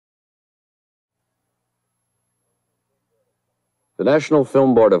The National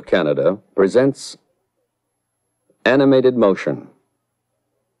Film Board of Canada presents Animated Motion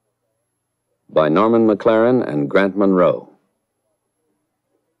by Norman McLaren and Grant Munro.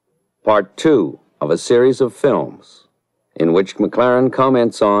 Part 2 of a series of films in which McLaren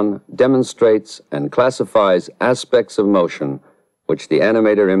comments on, demonstrates, and classifies aspects of motion which the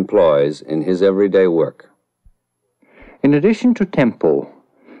animator employs in his everyday work. In addition to tempo,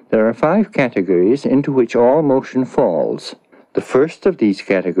 there are 5 categories into which all motion falls. The first of these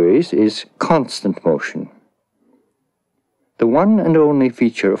categories is constant motion. The one and only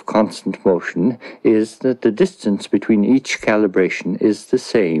feature of constant motion is that the distance between each calibration is the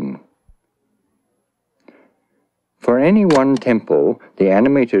same. For any one tempo, the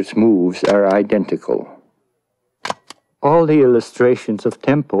animator's moves are identical. All the illustrations of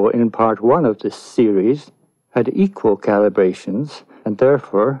tempo in part 1 of this series had equal calibrations and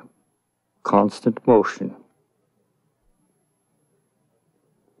therefore constant motion.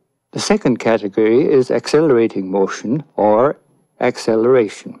 The second category is accelerating motion or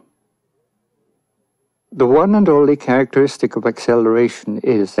acceleration. The one and only characteristic of acceleration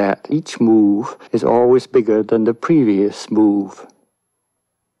is that each move is always bigger than the previous move.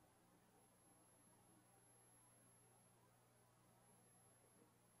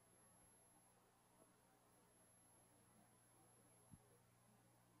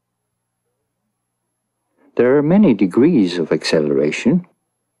 There are many degrees of acceleration.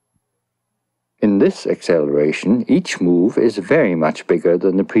 In this acceleration, each move is very much bigger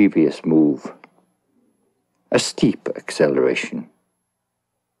than the previous move. A steep acceleration.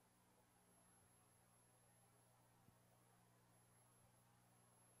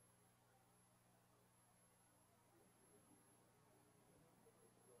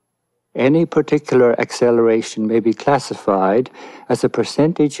 Any particular acceleration may be classified as a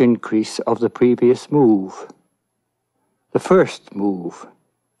percentage increase of the previous move. The first move.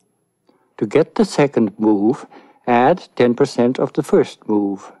 To get the second move, add 10% of the first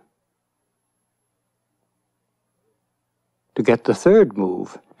move. To get the third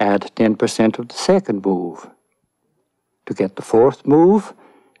move, add 10% of the second move. To get the fourth move,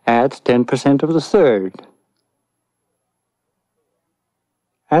 add 10% of the third.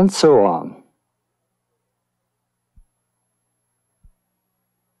 And so on.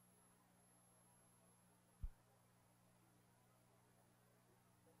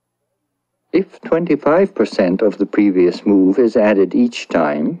 If 25% of the previous move is added each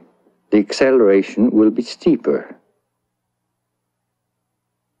time, the acceleration will be steeper.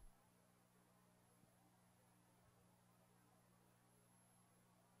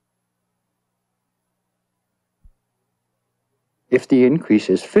 If the increase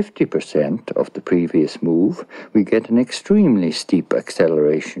is 50% of the previous move, we get an extremely steep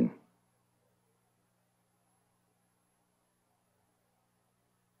acceleration.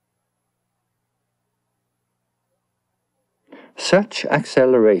 Such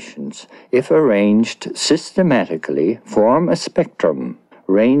accelerations, if arranged systematically, form a spectrum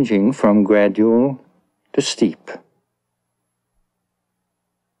ranging from gradual to steep.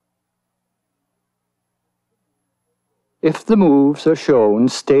 If the moves are shown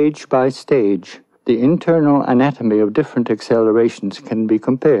stage by stage, the internal anatomy of different accelerations can be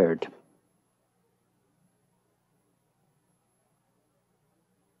compared.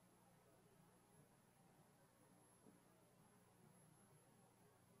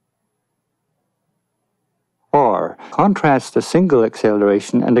 Or, contrast a single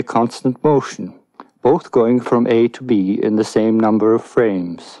acceleration and a constant motion, both going from A to B in the same number of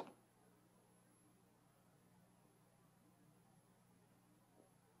frames.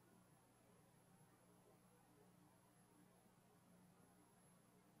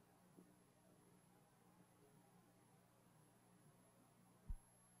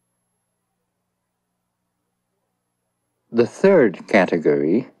 The third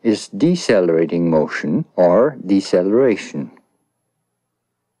category is decelerating motion or deceleration.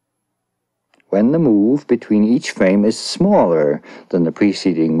 When the move between each frame is smaller than the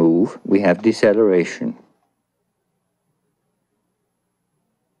preceding move, we have deceleration.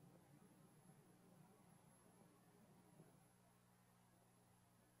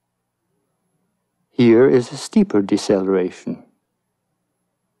 Here is a steeper deceleration.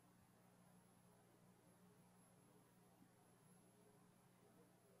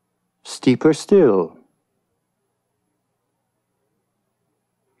 Steeper still.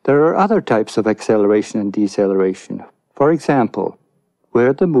 There are other types of acceleration and deceleration. For example,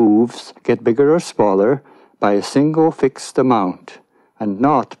 where the moves get bigger or smaller by a single fixed amount and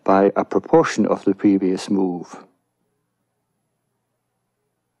not by a proportion of the previous move.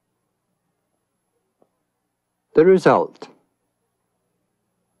 The result.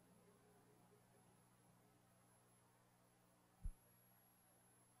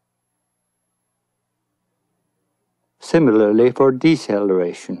 Similarly for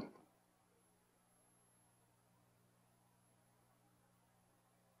deceleration.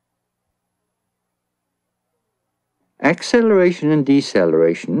 Acceleration and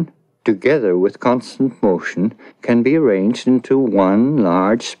deceleration, together with constant motion, can be arranged into one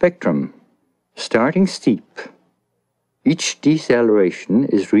large spectrum. Starting steep, each deceleration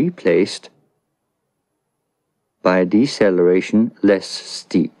is replaced by a deceleration less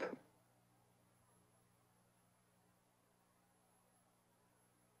steep.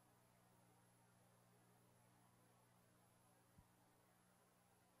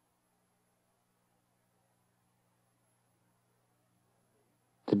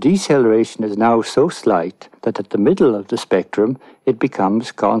 The deceleration is now so slight that at the middle of the spectrum it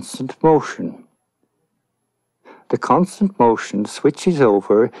becomes constant motion. The constant motion switches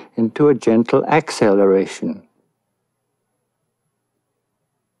over into a gentle acceleration,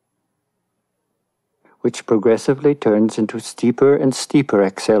 which progressively turns into steeper and steeper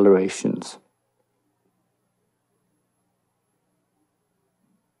accelerations.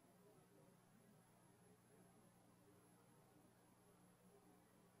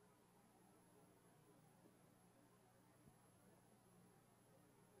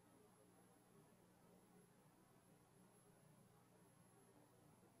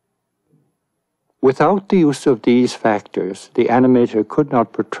 Without the use of these factors, the animator could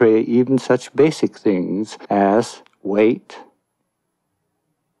not portray even such basic things as weight,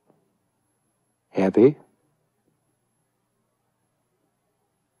 heavy,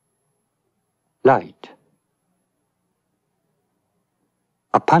 light,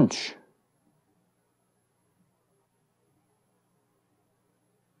 a punch,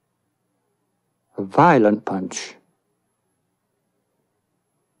 a violent punch,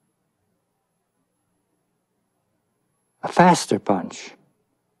 a faster punch,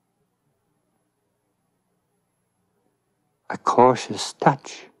 a cautious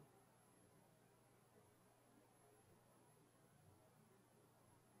touch,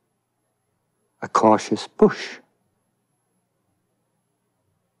 a cautious push,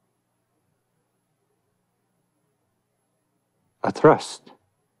 a thrust,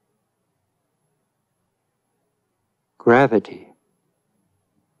 gravity,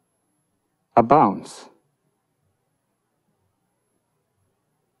 a bounce,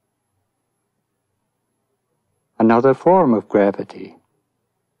 another form of gravity,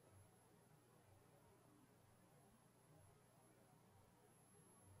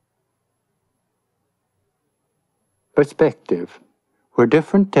 perspective, where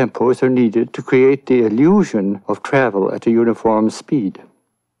different tempos are needed to create the illusion of travel at a uniform speed.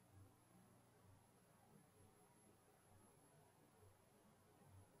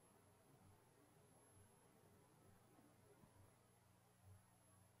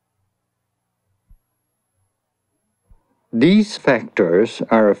 These factors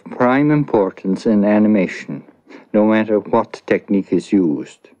are of prime importance in animation, no matter what technique is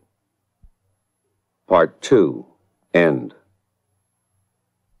used. Part 2. End.